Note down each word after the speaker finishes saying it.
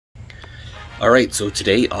Alright, so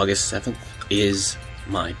today, August 7th, is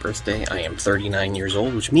my birthday. I am 39 years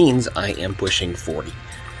old, which means I am pushing 40.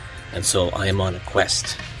 And so I am on a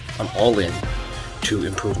quest. I'm all in to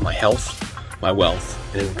improve my health, my wealth,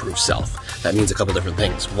 and improve self. That means a couple different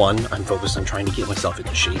things. One, I'm focused on trying to get myself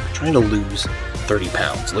into shape, trying to lose 30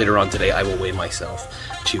 pounds. Later on today, I will weigh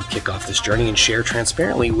myself to kick off this journey and share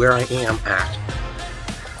transparently where I am at.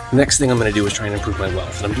 The next thing I'm going to do is try and improve my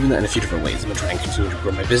wealth, and I'm doing that in a few different ways. I'm going to try and continue to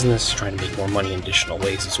grow my business, trying to make more money in additional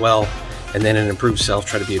ways as well, and then in improved self,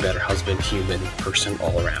 try to be a better husband, human, person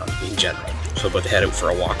all around in general. So I'm about to head out for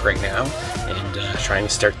a walk right now and trying to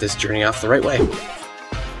start this journey off the right way.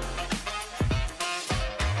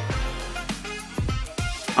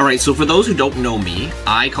 Alright, so for those who don't know me,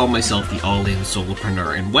 I call myself the all-in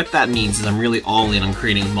solopreneur, and what that means is I'm really all in on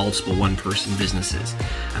creating multiple one-person businesses.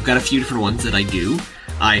 I've got a few different ones that I do.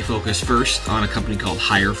 I focus first on a company called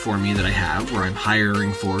Hire For Me that I have, where I'm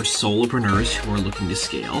hiring for solopreneurs who are looking to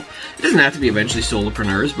scale. It doesn't have to be eventually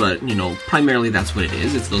solopreneurs, but, you know, primarily that's what it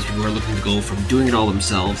is. It's those people who are looking to go from doing it all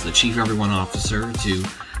themselves, the chief everyone officer, to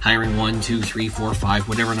hiring 1, 2, 3, 4, 5,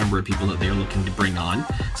 whatever number of people that they're looking to bring on.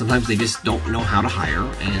 Sometimes they just don't know how to hire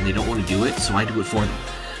and they don't want to do it, so I do it for them.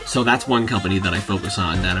 So that's one company that I focus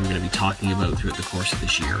on that I'm going to be talking about throughout the course of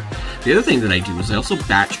this year. The other thing that I do is I also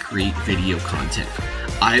batch create video content.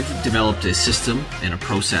 I've developed a system and a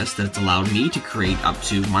process that's allowed me to create up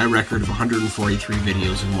to my record of 143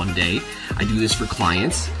 videos in one day. I do this for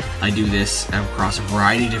clients. I do this across a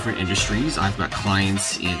variety of different industries. I've got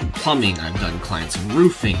clients in plumbing. I've done clients in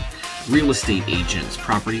roofing, real estate agents,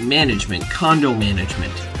 property management, condo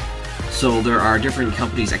management. So there are different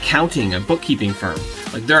companies, accounting, a bookkeeping firm.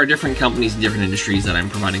 Like, there are different companies in different industries that I'm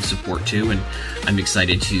providing support to, and I'm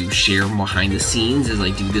excited to share behind the scenes as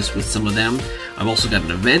I do this with some of them. I've also got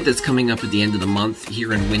an event that's coming up at the end of the month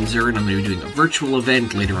here in Windsor, and I'm going to be doing a virtual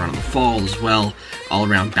event later on in the fall as well, all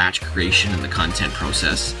around batch creation and the content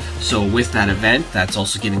process. So with that event, that's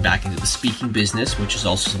also getting back into the speaking business, which is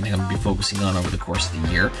also something I'm going to be focusing on over the course of the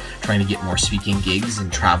year, trying to get more speaking gigs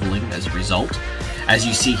and traveling as a result. As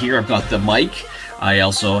you see here, I've got the mic. I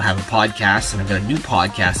also have a podcast, and I've got a new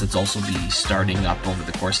podcast that's also be starting up over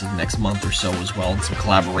the course of the next month or so as well, and some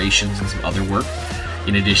collaborations and some other work,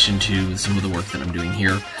 in addition to some of the work that I'm doing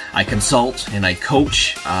here. I consult and I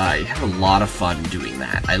coach. I have a lot of fun doing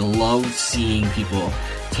that. I love seeing people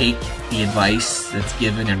take the advice that's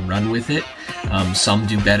given and run with it. Some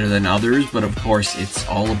do better than others, but of course it's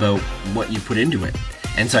all about what you put into it.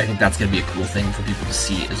 And so I think that's going to be a cool thing for people to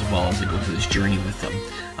see as well as they go through this journey with them,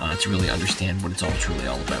 to really understand what it's all truly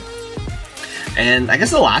all about. And I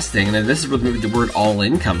guess the last thing, and this is where the word all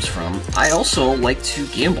in comes from, I also like to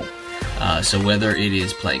gamble. So whether it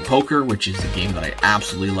is playing poker, which is a game that I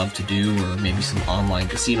absolutely love to do, or maybe some online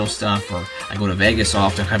casino stuff, or I go to Vegas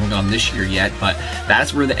often. I haven't gone this year yet, but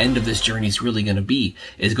that's where the end of this journey is really going to be,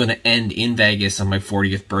 is going to end in Vegas on my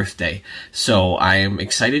 40th birthday. So I am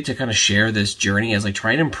excited to kind of share this journey as I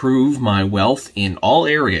try and improve my wealth in all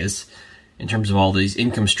areas in terms of all these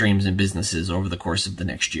income streams and businesses over the course of the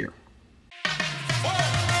next year.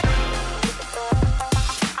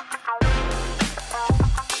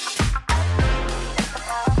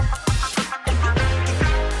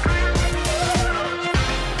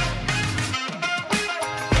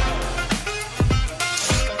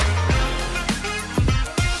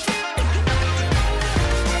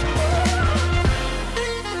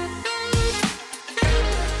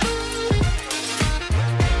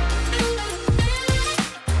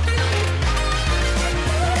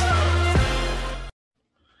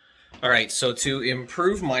 Alright, so to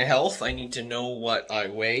improve my health, I need to know what I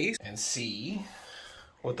weigh and see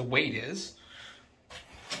what the weight is.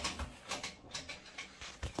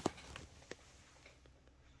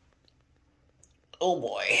 Oh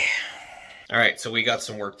boy. Alright, so we got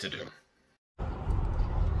some work to do.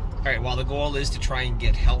 Alright, well, the goal is to try and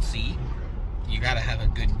get healthy. You gotta have a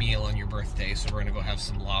good meal on your birthday, so we're gonna go have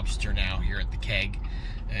some lobster now here at the keg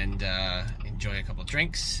and enjoy a couple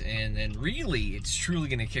drinks, and then really it's truly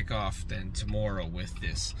going to kick off then tomorrow with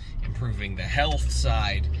this improving the health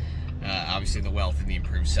side, obviously the wealth and the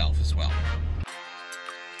improved self as well.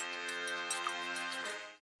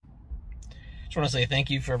 Just want to say thank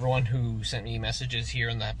you for everyone who sent me messages here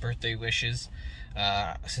on that birthday wishes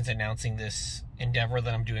since announcing this endeavor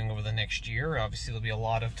that I'm doing over the next year. Obviously there'll be a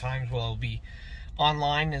lot of times where I'll be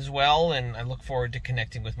online as well, and I look forward to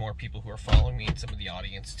connecting with more people who are following me and some of the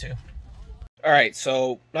audience too. Alright,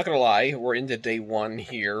 so not gonna lie, we're into day one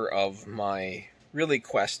here of my really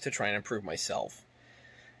quest to try and improve myself.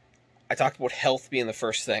 I talked about health being the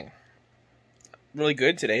first thing. Really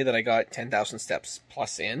good today that I got 10,000 steps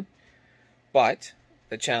plus in, but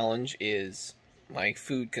The challenge is my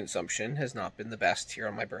food consumption has not been the best here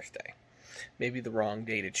on my birthday. Maybe the wrong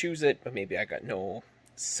day to choose it, but maybe I got no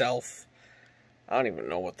I don't even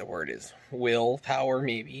know what the word is. Willpower,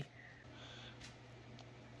 maybe.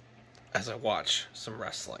 As I watch some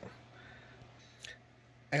wrestling.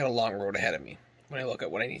 I got a long road ahead of me when I look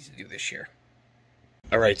at what I need to do this year.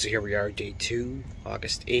 Alright, so here we are, day 2,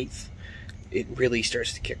 August 8th. It really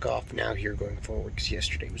starts to kick off now here going forward, because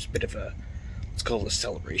yesterday was a bit of a, let's call it a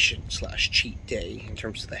celebration / cheat day in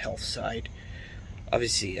terms of the health side.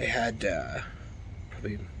 Obviously, I had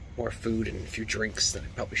probably more food and a few drinks than I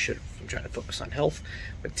probably should have. I'm trying to focus on health,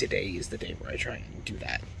 but today is the day where I try and do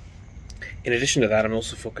that. In addition to that, I'm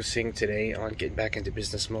also focusing today on getting back into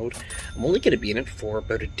business mode. I'm only going to be in it for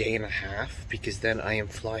about a day and a half, because then I am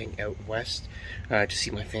flying out west to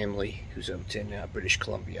see my family who's out in British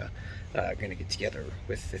Columbia. Going to get together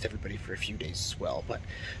with everybody for a few days as well. But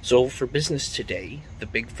so for business today, the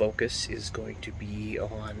big focus is going to be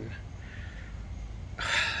on,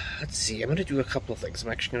 let's see, I'm going to do a couple of things.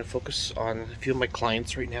 I'm actually going to focus on a few of my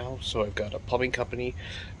clients right now. So I've got a plumbing company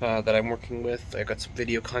that I'm working with. I've got some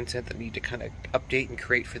video content that I need to kind of update and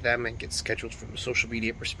create for them and get scheduled from a social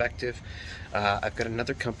media perspective. I've got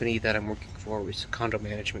another company that I'm working for. It's a condo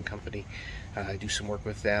management company. I do some work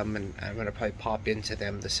with them, and I'm going to probably pop into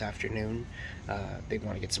them this afternoon. They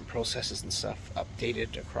want to get some processes and stuff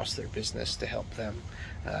updated across their business to help them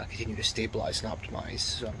continue to stabilize and optimize.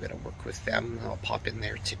 So I'm going to work with them. I'll pop in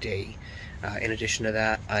there today. In addition to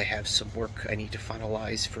that, I have some work I need to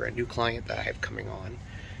finalize for a new client that I have coming on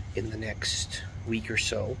in the next week or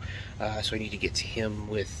so. So I need to get to him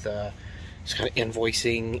with just kind of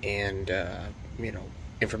invoicing and, you know,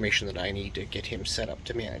 information that I need to get him set up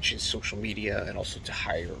to manage his social media, and also to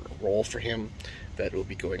hire a role for him that will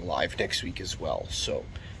be going live next week as well. So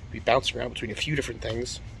we bounce around between a few different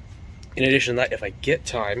things. In addition to that, if I get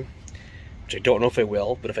time, which I don't know if I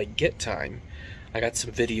will, but if I get time, I got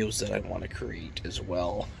some videos that I want to create as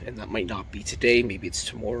well, and that might not be today, maybe it's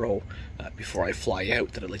tomorrow before I fly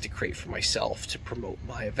out, that I'd like to create for myself to promote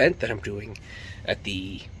my event that I'm doing at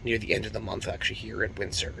near the end of the month, actually, here in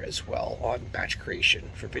Windsor as well, on batch creation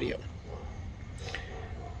for video.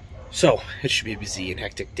 So it should be a busy and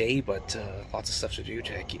hectic day, but lots of stuff to do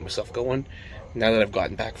to keep myself going. Now that I've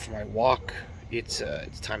gotten back from my walk, it's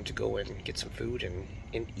time to go and get some food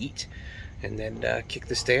and eat, and then kick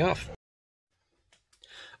this day off.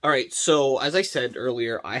 Alright, so as I said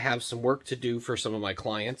earlier, I have some work to do for some of my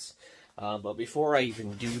clients. But before I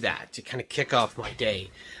even do that, to kind of kick off my day,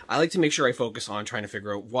 I like to make sure I focus on trying to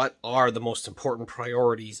figure out what are the most important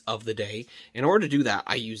priorities of the day. In order to do that,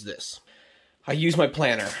 I use this. I use my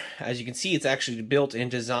planner. As you can see, it's actually built and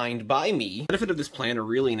designed by me. The benefit of this planner,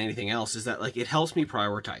 really, and anything else, is that it helps me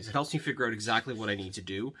prioritize. It helps me figure out exactly what I need to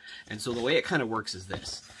do. And so the way it kind of works is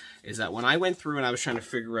this. Is that when I went through and I was trying to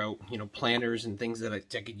figure out, you know, planners and things that I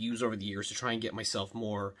could use over the years to try and get myself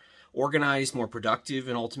more organized, more productive,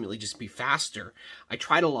 and ultimately just be faster, I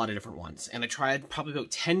tried a lot of different ones. And I tried probably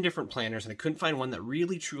about 10 different planners, and I couldn't find one that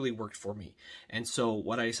really, truly worked for me. And so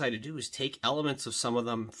what I decided to do is take elements of some of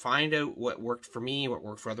them, find out what worked for me, what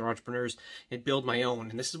worked for other entrepreneurs, and build my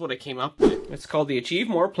own. And this is what I came up with. It's called the Achieve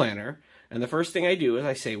More Planner. And the first thing I do is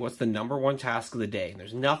I say, what's the #1 task of the day? And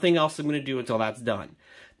there's nothing else I'm going to do until that's done.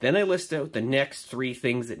 Then I list out the next 3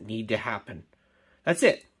 things that need to happen. That's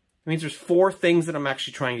it. It means there's 4 things that I'm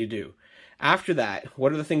actually trying to do. After that,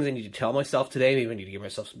 what are the things I need to tell myself today? Maybe I need to give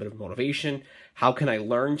myself a bit of motivation. How can I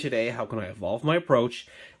learn today? How can I evolve my approach?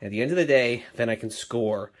 And at the end of the day, then I can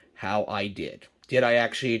score how I did. Did I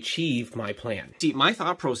actually achieve my plan? See, my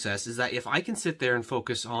thought process is that if I can sit there and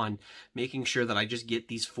focus on making sure that I just get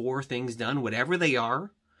these 4 things done, whatever they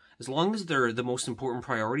are, as long as they're the most important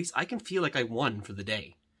priorities, I can feel like I won for the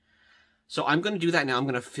day. So I'm going to do that now. I'm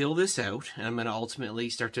going to fill this out, and I'm going to ultimately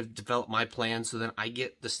start to develop my plan so that I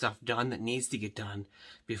get the stuff done that needs to get done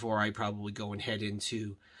before I probably go and head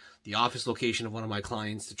into the office location of one of my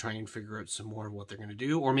clients to try and figure out some more of what they're going to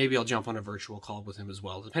do. Or maybe I'll jump on a virtual call with him as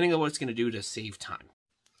well, depending on what it's going to do to save time.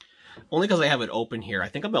 Only because I have it open here, I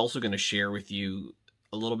think I'm also going to share with you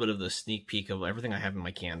a little bit of the sneak peek of everything I have in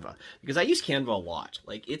my Canva. Because I use Canva a lot.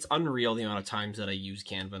 Like, it's unreal the amount of times that I use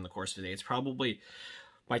Canva in the course of the day. It's probably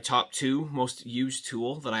my top 2 most used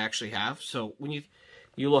tool that I actually have. So when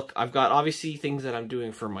you look, I've got obviously things that I'm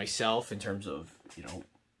doing for myself in terms of, you know,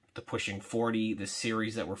 the Pushing 40, this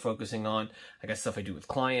series that we're focusing on. I got stuff I do with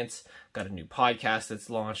clients. Got a new podcast that's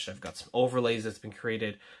launched. I've got some overlays that's been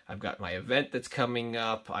created. I've got my event that's coming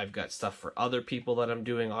up. I've got stuff for other people that I'm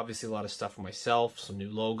doing. Obviously a lot of stuff for myself, some new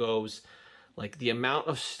logos. Like, the amount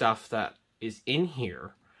of stuff that is in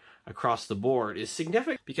here across the board is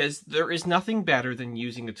significant, because there is nothing better than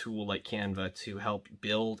using a tool like Canva to help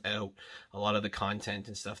build out a lot of the content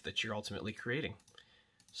and stuff that you're ultimately creating.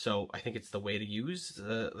 So I think it's the way to use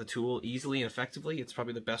the tool easily and effectively. It's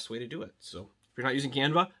probably the best way to do it. So if you're not using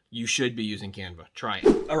Canva, you should be using Canva. Try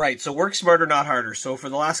it. All right, so work smarter, not harder. So for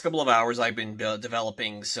the last couple of hours, I've been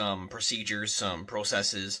developing some procedures, some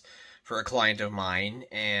processes for a client of mine,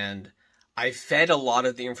 and I fed a lot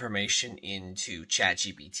of the information into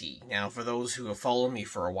ChatGPT. Now, for those who have followed me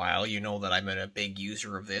for a while, you know that I've been a big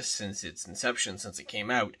user of this since its inception, since it came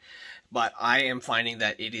out. But I am finding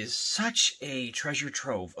that it is such a treasure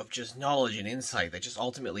trove of just knowledge and insight that just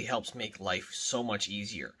ultimately helps make life so much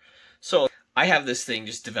easier. So I have this thing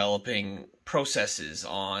just developing processes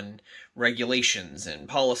on regulations and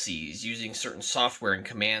policies using certain software and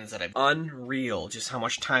commands that I've unreal just how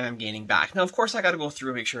much time I'm gaining back. Now, of course, I got to go through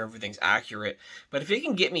and make sure everything's accurate, but if it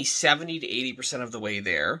can get me 70 to 80% of the way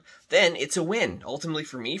there, then it's a win. Ultimately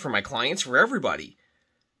for me, for my clients, for everybody.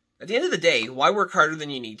 At the end of the day, why work harder than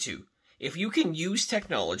you need to? If you can use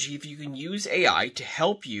technology, if you can use AI to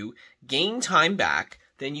help you gain time back,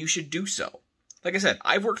 then you should do so. Like I said,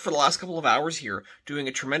 I've worked for the last couple of hours here doing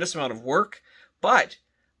a tremendous amount of work, but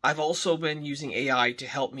I've also been using AI to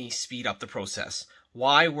help me speed up the process.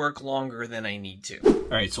 Why work longer than I need to? All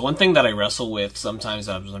right, so one thing that I wrestle with sometimes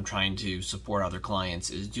as I'm trying to support other clients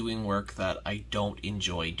is doing work that I don't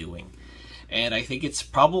enjoy doing. And I think it's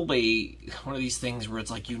probably one of these things where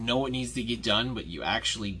it's like, you know it needs to get done, but you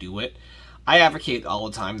actually do it. I advocate all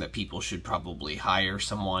the time that people should probably hire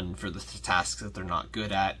someone for the tasks that they're not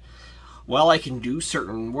good at. While I can do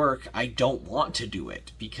certain work, I don't want to do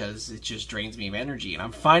it because it just drains me of energy. And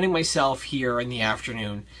I'm finding myself here in the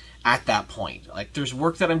afternoon at that point. Like, there's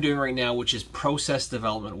work that I'm doing right now, which is process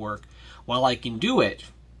development work. While I can do it,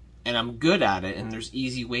 and I'm good at it, and there's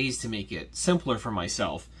easy ways to make it simpler for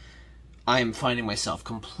myself, I'm finding myself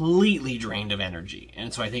completely drained of energy.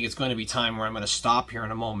 And so I think it's going to be time where I'm going to stop here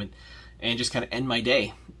in a moment and just kind of end my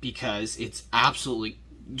day, because it's absolutely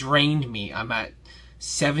drained me. I'm at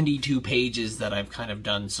 72 pages that I've kind of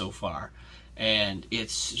done so far, and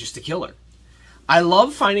it's just a killer. I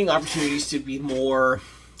love finding opportunities to be more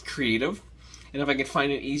creative, and if I can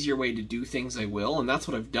find an easier way to do things, I will, and that's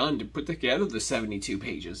what I've done to put together the 72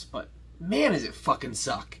 pages. But man, does it fucking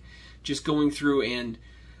suck just going through and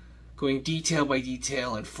going detail by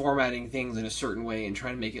detail and formatting things in a certain way and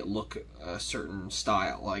trying to make it look a certain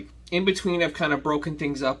style. Like, in between, I've kind of broken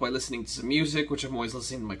things up by listening to some music, which I'm always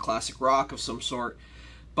listening to my classic rock of some sort,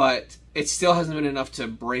 but it still hasn't been enough to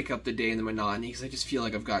break up the day in the monotony, because I just feel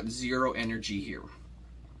like I've got zero energy here.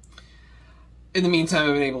 In the meantime,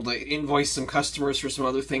 I've been able to invoice some customers for some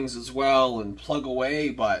other things as well and plug away,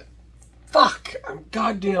 but fuck, I'm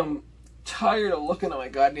goddamn tired of looking at my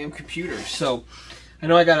goddamn computer. So I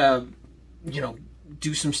know I gotta,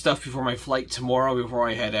 do some stuff before my flight tomorrow, before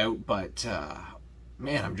I head out, but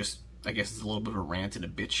man, I guess it's a little bit of a rant and a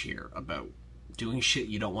bitch here about doing shit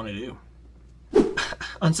you don't want to do.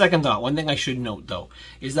 On second thought, one thing I should note, though,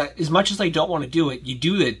 is that as much as I don't want to do it, you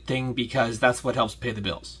do the thing because that's what helps pay the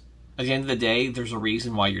bills. At the end of the day, there's a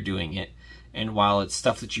reason why you're doing it, and while it's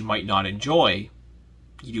stuff that you might not enjoy,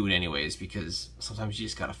 you do it anyways, because sometimes you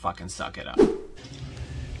just gotta fucking suck it up.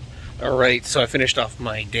 Alright, so I finished off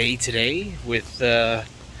my day today with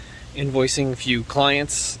invoicing a few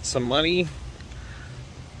clients some money,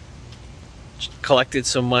 collected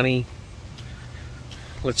some money.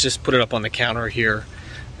 Let's just put it up on the counter here,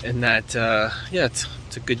 and that yeah, it's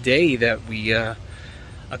a good day that we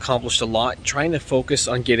accomplished a lot, trying to focus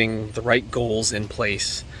on getting the right goals in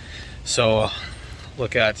place. So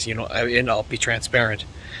look at, and I'll be transparent,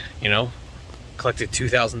 collected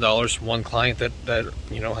 $2,000 from one client that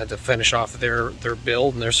had to finish off their bill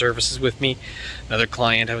and their services with me. Another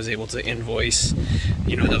client I was able to invoice,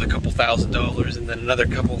 another couple $1,000s, and then another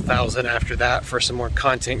couple thousand after that for some more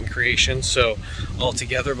content creation. So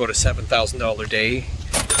altogether about a $7,000 day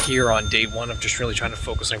here on day one of just really trying to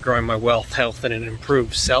focus on growing my wealth, health, and an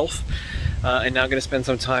improved self. And now I'm going to spend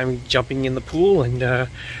some time jumping in the pool and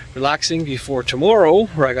relaxing before tomorrow,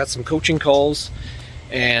 where I got some coaching calls.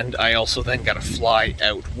 And I also then got to fly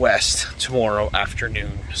out west tomorrow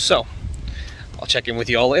afternoon. So I'll check in with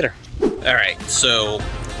you all later. All right, so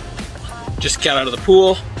just got out of the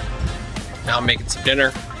pool. Now I'm making some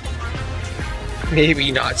dinner.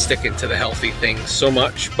 Maybe not sticking to the healthy things so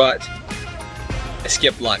much, but I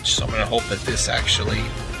skipped lunch, so I'm gonna hope that this actually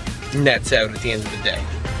nets out at the end of the day.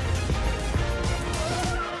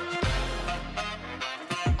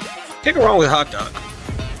 Can't go wrong with a hot dog.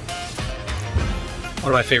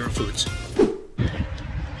 One of my favorite foods.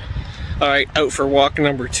 Alright, out for walk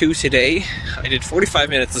number 2 today. I did 45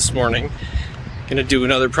 minutes this morning. Gonna do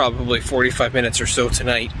another probably 45 minutes or so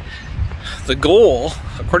tonight. The goal,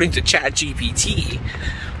 according to ChatGPT,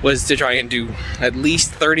 was to try and do at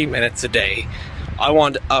least 30 minutes a day. I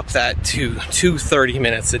wanted to up that to 30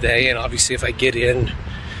 minutes a day, and obviously if I get in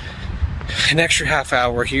an extra half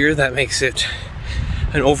hour here, that makes it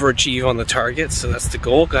an overachieve on the target. So that's the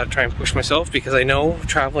goal. Gotta try and push myself, because I know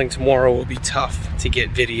traveling tomorrow will be tough to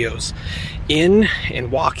get videos in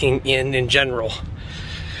and walking in general.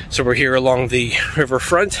 So we're here along the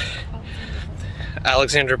riverfront,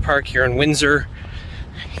 Alexandra Park here in Windsor.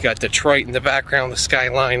 You got Detroit in the background, the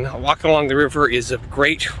skyline. Walking along the river is a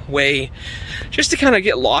great way just to kind of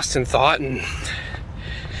get lost in thought, and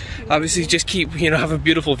obviously just keep, have a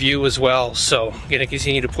beautiful view as well. So I'm gonna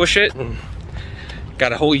continue to push it, and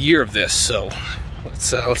got a whole year of this, so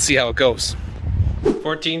let's see how it goes.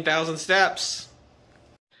 14,000 steps.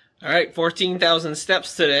 All right, 14,000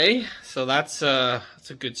 steps today. So that's a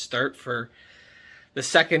good start for the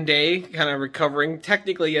second day, kind of recovering.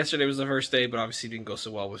 Technically yesterday was the first day, but obviously didn't go so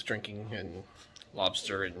well with drinking and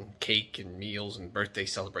lobster and cake and meals and birthday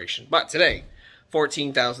celebration. But today,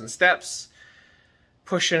 14,000 steps,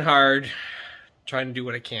 pushing hard, trying to do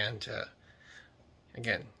what I can to,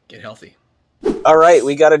 again, get healthy. All right,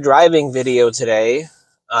 we got a driving video today.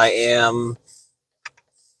 I am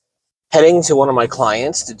heading to one of my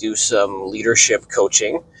clients to do some leadership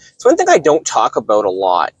coaching. So one thing I don't talk about a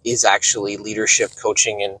lot is actually leadership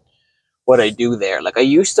coaching and what I do there. Like, I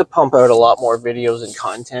used to pump out a lot more videos and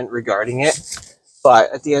content regarding it,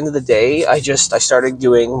 but at the end of the day, I started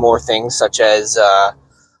doing more things such as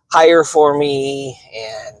hire for me,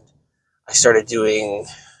 and I started doing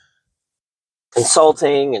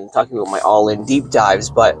consulting and talking about my all-in deep dives.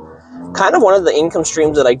 But kind of one of the income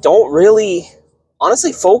streams that I don't really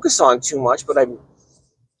honestly focus on too much, but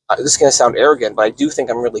this is going to sound arrogant, but I do think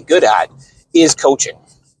I'm really good at, is coaching.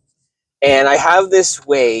 And I have this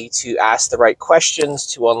way to ask the right questions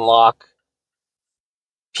to unlock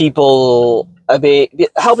people,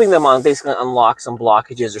 helping them on basically unlock some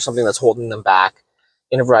blockages or something that's holding them back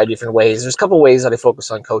in a variety of different ways. There's a couple ways that I focus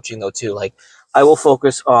on coaching though too. Like, I will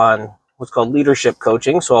focus on what's called leadership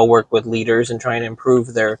coaching. So I'll work with leaders and try and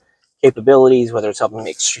improve their capabilities, whether it's helping them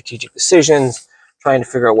make strategic decisions, trying to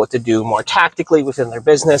figure out what to do more tactically within their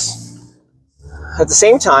business. At the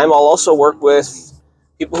same time, I'll also work with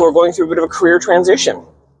people who are going through a bit of a career transition.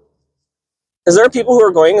 Because there are people who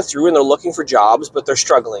are going through and they're looking for jobs, but they're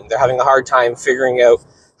struggling. They're having a hard time figuring out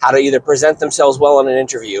how to either present themselves well in an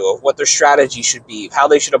interview, of what their strategy should be, how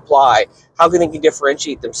they should apply, how they can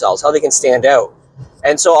differentiate themselves, how they can stand out.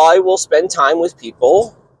 And so I will spend time with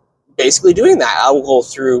people basically doing that. I will go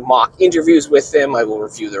through mock interviews with them. I will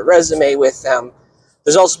review their resume with them.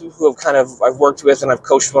 There's also people who I've worked with and I've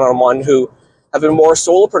coached one-on-one who have been more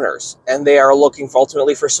solopreneurs, and they are looking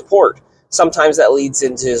ultimately for support. Sometimes that leads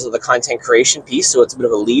into the content creation piece, so it's a bit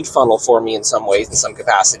of a lead funnel for me in some ways, in some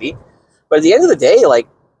capacity. But at the end of the day, like,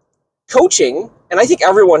 coaching, and I think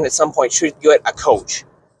everyone at some point should get a coach.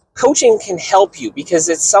 Coaching can help you because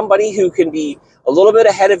it's somebody who can be a little bit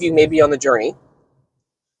ahead of you maybe on the journey,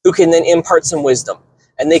 who can then impart some wisdom,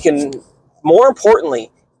 and they can, more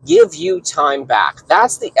importantly, give you time back.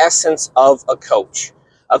 That's the essence of a coach.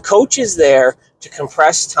 A coach is there to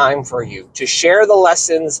compress time for you, to share the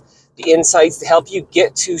lessons, the insights, to help you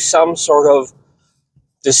get to some sort of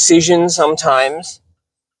decision sometimes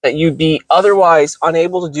that you'd be otherwise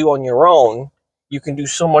unable to do on your own. You can do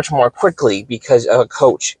so much more quickly because a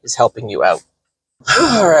coach is helping you out.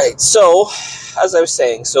 All right, so as I was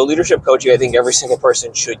saying, so leadership coaching, I think every single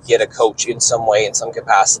person should get a coach in some way, in some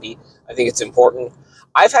capacity. I think it's important.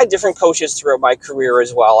 I've had different coaches throughout my career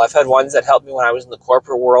as well. I've had ones that helped me when I was in the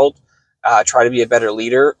corporate world, try to be a better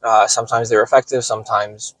leader. Sometimes they're effective,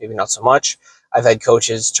 sometimes maybe not so much. I've had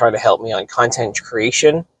coaches try to help me on content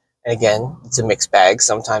creation. And again, it's a mixed bag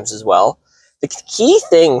sometimes as well. The key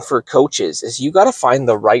thing for coaches is you got to find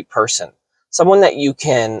the right person, someone that you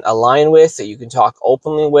can align with, that you can talk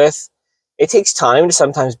openly with. It takes time to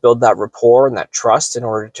sometimes build that rapport and that trust in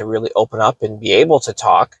order to really open up and be able to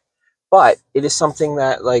talk. But it is something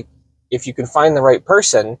that, like, if you can find the right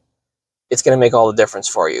person, it's going to make all the difference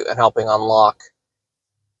for you and helping unlock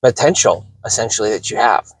potential, essentially, that you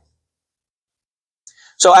have.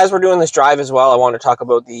 So as we're doing this drive as well, I want to talk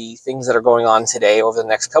about the things that are going on today, over the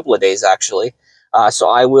next couple of days, actually. So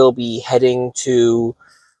I will be heading to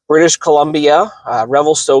British Columbia,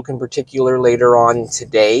 Revelstoke in particular, later on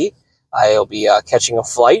today. I'll be catching a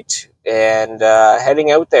flight and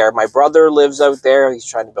heading out there. My brother lives out there. He's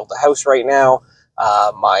trying to build a house right now.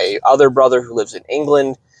 My other brother, who lives in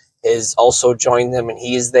England, has also joined them, and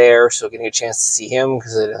he is there, so getting a chance to see him,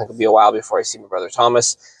 because I think it'll be a while before I see my brother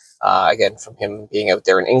Thomas, again, from him being out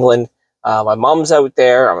there in England. My mom's out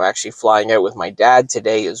there. I'm actually flying out with my dad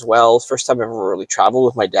today as well. First time I've ever really traveled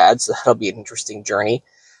with my dad, so that'll be an interesting journey.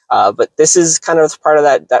 But this is kind of part of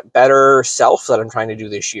that better self that I'm trying to do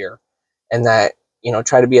this year, and that, you know,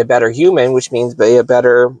 try to be a better human, which means be a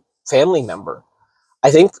better family member. I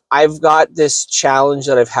think I've got this challenge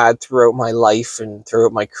that I've had throughout my life and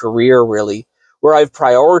throughout my career, really, where I've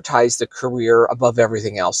prioritized the career above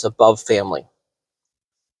everything else, above family.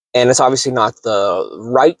 And it's obviously not the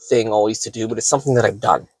right thing always to do, but it's something that I've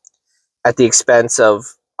done at the expense of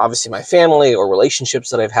obviously my family or relationships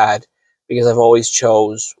that I've had, because I've always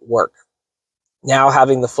chose work. Now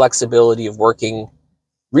having the flexibility of working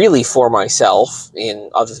really for myself,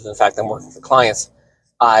 other than the fact I'm working for clients,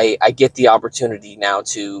 I get the opportunity now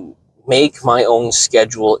to make my own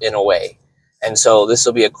schedule in a way. And so this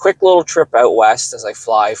will be a quick little trip out west as I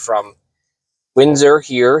fly from Windsor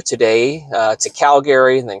here today to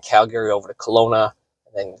Calgary, and then Calgary over to Kelowna,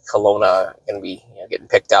 and then Kelowna going to be, you know, getting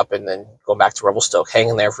picked up, and then going back to Revelstoke,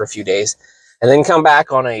 hanging there for a few days, and then come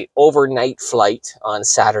back on a overnight flight on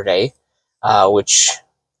Saturday, which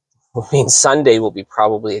means Sunday will be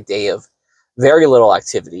probably a day of very little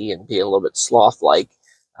activity and be a little bit sloth-like.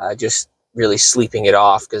 Just really sleeping it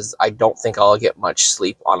off, because I don't think I'll get much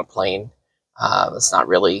sleep on a plane. It's not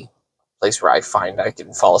really a place where I find I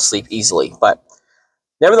can fall asleep easily. But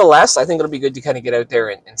nevertheless, I think it'll be good to kind of get out there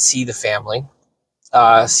and see the family,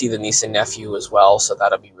 see the niece and nephew as well. So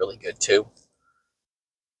that'll be really good too.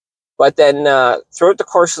 But then throughout the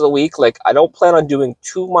course of the week, like, I don't plan on doing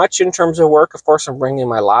too much in terms of work. Of course, I'm bringing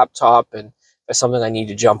my laptop, and if there's something I need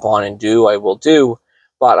to jump on and do, I will do.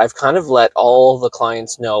 But I've kind of let all the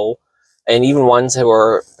clients know, and even ones who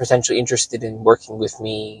are potentially interested in working with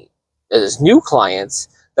me as new clients,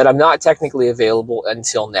 that I'm not technically available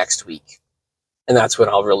until next week. And that's when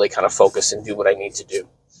I'll really kind of focus and do what I need to do.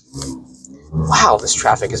 Wow, this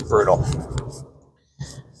traffic is brutal.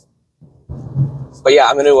 But yeah,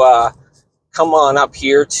 I'm going to come on up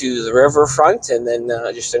here to the riverfront, and then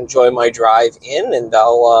just enjoy my drive in, and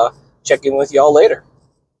I'll check in with y'all later.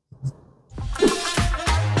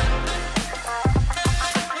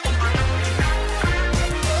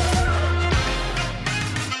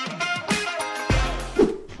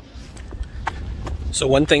 So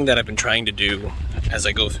one thing that I've been trying to do as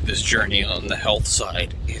I go through this journey on the health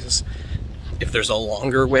side is, if there's a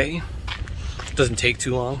longer way, it doesn't take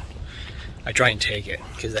too long, I try and take it,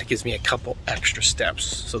 because that gives me a couple extra steps.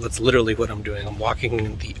 So that's literally what I'm doing. I'm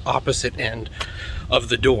walking the opposite end of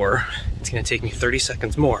the door. It's going to take me 30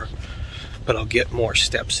 seconds more, but I'll get more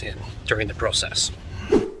steps in during the process.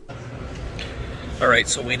 All right,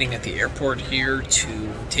 so waiting at the airport here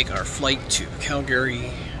to take our flight to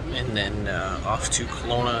Calgary, and then off to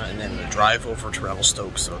Kelowna, and then the drive over to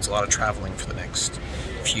Revelstoke. So it's a lot of traveling for the next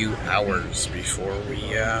few hours before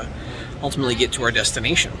we ultimately get to our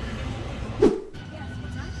destination.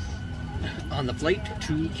 On the flight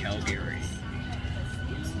to Calgary.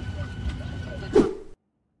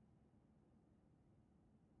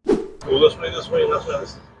 This way.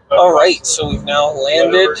 All right, so we've now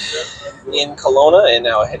landed in Kelowna, and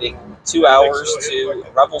now heading 2 hours to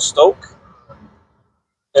Revelstoke.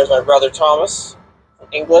 There's my brother Thomas from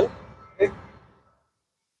England.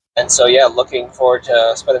 And so yeah, looking forward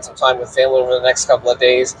to spending some time with family over the next couple of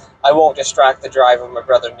days. I won't distract the driver, my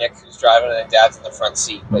brother Nick, who's driving, and Dad's in the front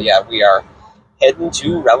seat. But yeah, we are heading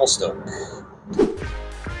to Revelstoke.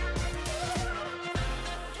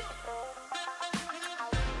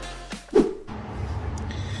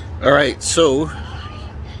 All right, so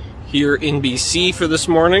here in BC for this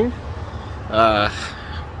morning.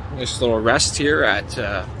 Just a little rest here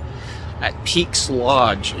at Peaks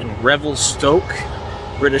Lodge in Revelstoke,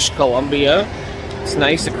 British Columbia. It's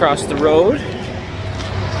nice across the road.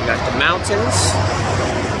 We got the mountains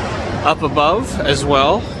up above as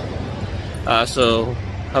well. So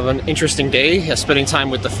have an interesting day, spending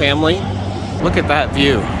time with the family. Look at that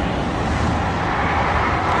view.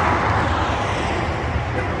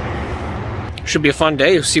 Should be a fun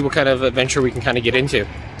day. We'll see what kind of adventure we can kind of get into.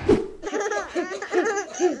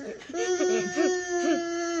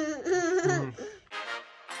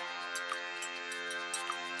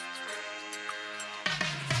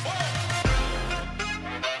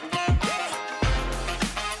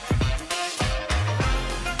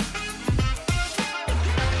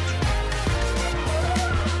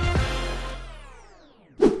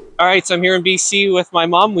 All right, so I'm here in BC with my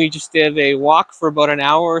mom. We just did a walk for about an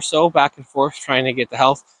hour or so, back and forth, trying to get the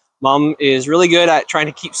health. Mom is really good at trying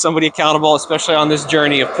to keep somebody accountable, especially on this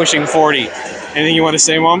journey of pushing 40. Anything you want to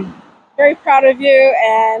say, Mom? Very proud of you,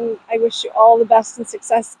 and I wish you all the best and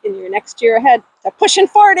success in your next year ahead. Pushing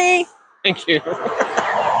 40! Thank you.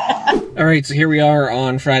 All right, so here we are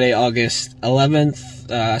on Friday, August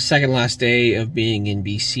 11th, second last day of being in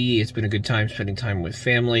BC. It's been a good time spending time with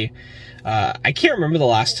family. I can't remember the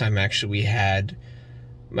last time, actually, we had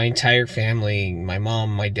my entire family, my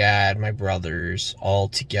mom, my dad, my brothers, all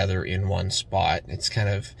together in one spot. It's kind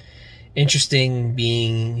of interesting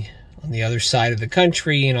being on the other side of the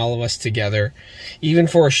country and all of us together, even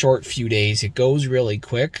for a short few days. It goes really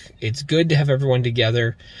quick. It's good to have everyone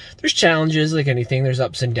together. There's challenges like anything. There's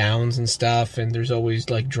ups and downs and stuff, and there's always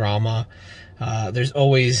like drama. There's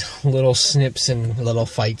always little snips and little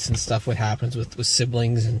fights and stuff what happens with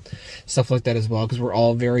siblings and stuff like that as well, because we're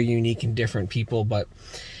all very unique and different people. But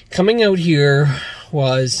coming out here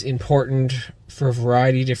was important for a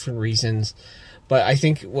variety of different reasons. But I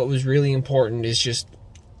think what was really important is just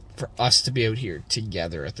for us to be out here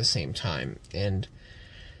together at the same time and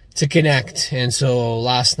to connect. And so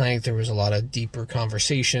last night there was a lot of deeper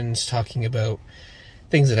conversations talking about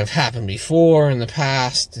things that have happened before in the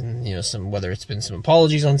past, and you know, whether it's been some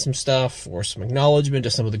apologies on some stuff or some acknowledgement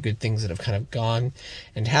of some of the good things that have kind of gone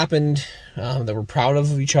and happened, that we're proud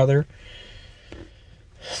of each other.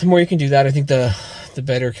 The more you can do that, I think the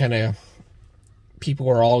better kind of people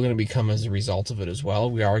are all going to become as a result of it as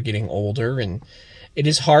well. We are getting older, and it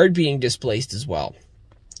is hard being displaced as well.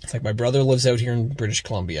 It's like my brother lives out here in British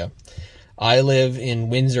Columbia. I live in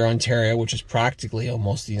Windsor, Ontario, which is practically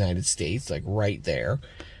almost the United States, like right there.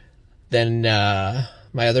 Then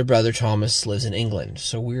my other brother, Thomas, lives in England.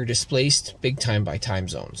 So we're displaced big time by time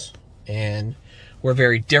zones. And we're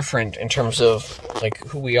very different in terms of like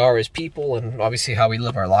who we are as people and obviously how we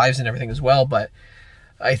live our lives and everything as well. But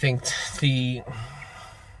I think the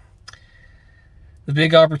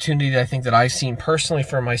big opportunity that I think that I've seen personally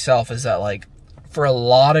for myself is that, like, for a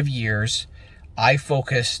lot of years, I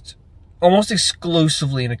focused almost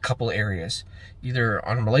exclusively in a couple areas, either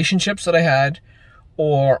on relationships that I had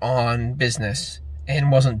or on business,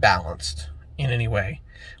 and wasn't balanced in any way,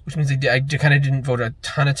 which means I kind of didn't devote a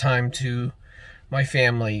ton of time to my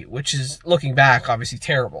family, which is, looking back, obviously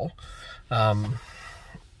terrible. So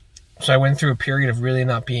I went through a period of really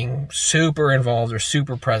not being super involved or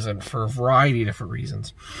super present for a variety of different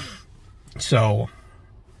reasons. So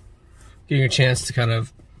getting a chance to kind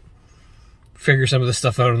of figure some of this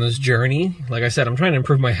stuff out on this journey. Like I said, I'm trying to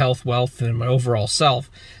improve my health, wealth, and my overall self.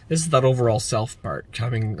 This is that overall self part,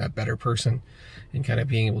 becoming that better person and kind of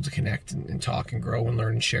being able to connect and talk and grow and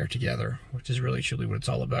learn and share together, which is really truly what it's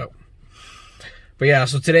all about. But yeah,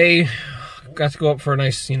 so today got to go up for a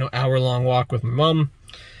nice, hour-long walk with my mom.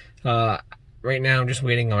 Right now I'm just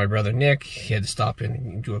waiting on my brother Nick. He had to stop in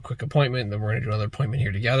and do a quick appointment, and then we're going to do another appointment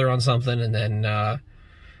here together on something, and then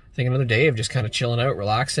I think another day of just kind of chilling out,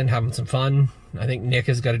 relaxing, having some fun. I think Nick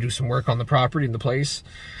has got to do some work on the property and the place,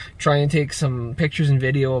 try and take some pictures and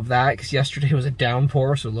video of that, because yesterday was a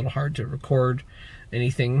downpour, so a little hard to record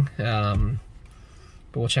anything. But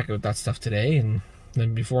we'll check out that stuff today, and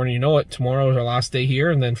then before you know it, tomorrow is our last day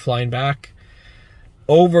here, and then flying back,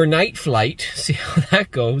 overnight flight, see how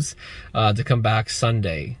that goes, to come back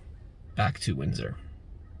Sunday, back to Windsor.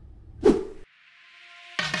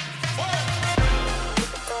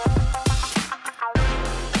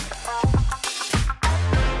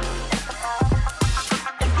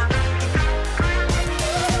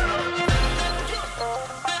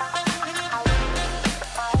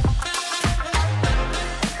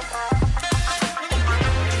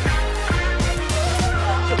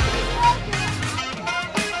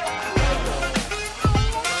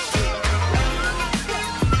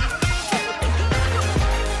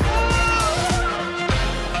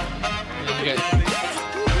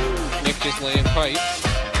 Just laying pipe.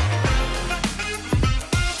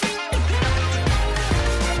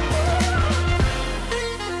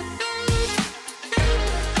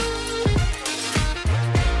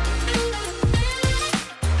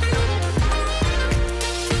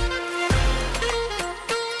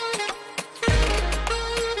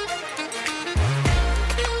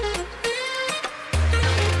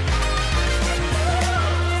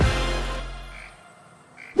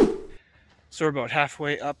 So we're about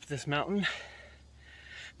halfway up this mountain.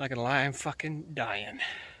 Not gonna lie, I'm fucking dying.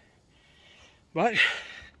 But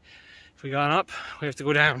if we gone up, we have to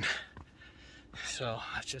go down. So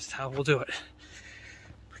that's just how we'll do it.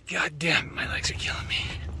 But god damn, my legs are killing me.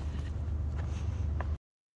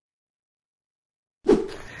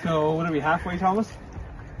 So what are we, halfway, Thomas?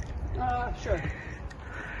 Sure.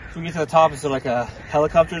 So we get to the top, is there like a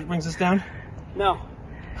helicopter that brings us down? No.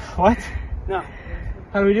 What? No.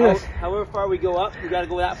 How do we do this? However far we go up, we gotta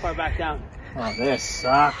go that far back down. Oh, this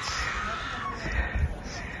sucks.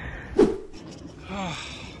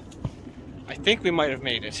 I think we might have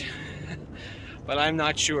made it, but I'm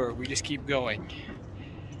not sure. We just keep going.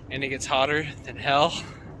 And it gets hotter than hell,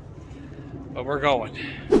 but we're going.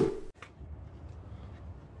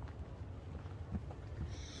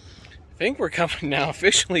 I think we're coming now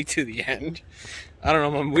officially to the end. I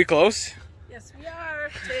don't know, are we close? Yes, we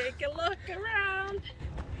are. Take a look around.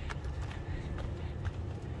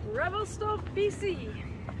 Revelstoke, BC.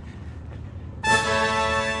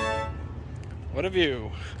 What a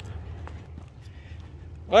view.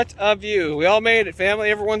 What a view. We all made it, family.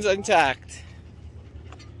 Everyone's intact.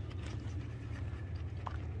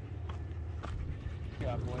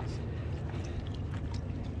 Yeah, boys.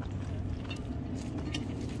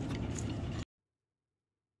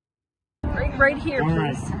 Right here,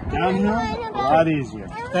 please. Downhill, a lot easier.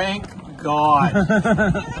 Thank God.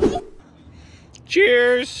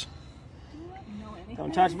 Cheers.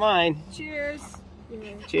 Don't touch mine. Cheers.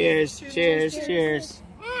 Cheers, cheers, cheers.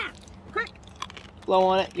 Quick. Blow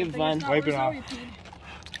on it, give fun. Wipe it off.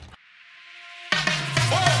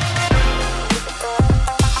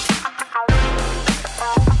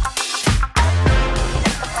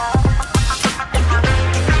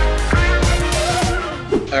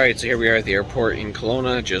 Alright, so here we are at the airport in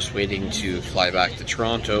Kelowna, just waiting to fly back to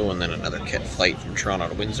Toronto and then another flight from Toronto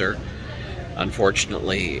to Windsor.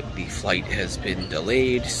 Unfortunately, the flight has been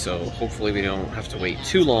delayed, so hopefully we don't have to wait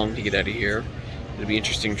too long to get out of here. It'll be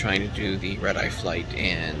interesting trying to do the red-eye flight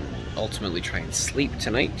and ultimately try and sleep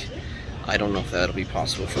tonight. I don't know if that'll be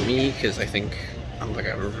possible for me, because I think I don't think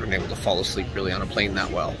I've ever been able to fall asleep really on a plane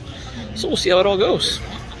that well. So we'll see how it all goes.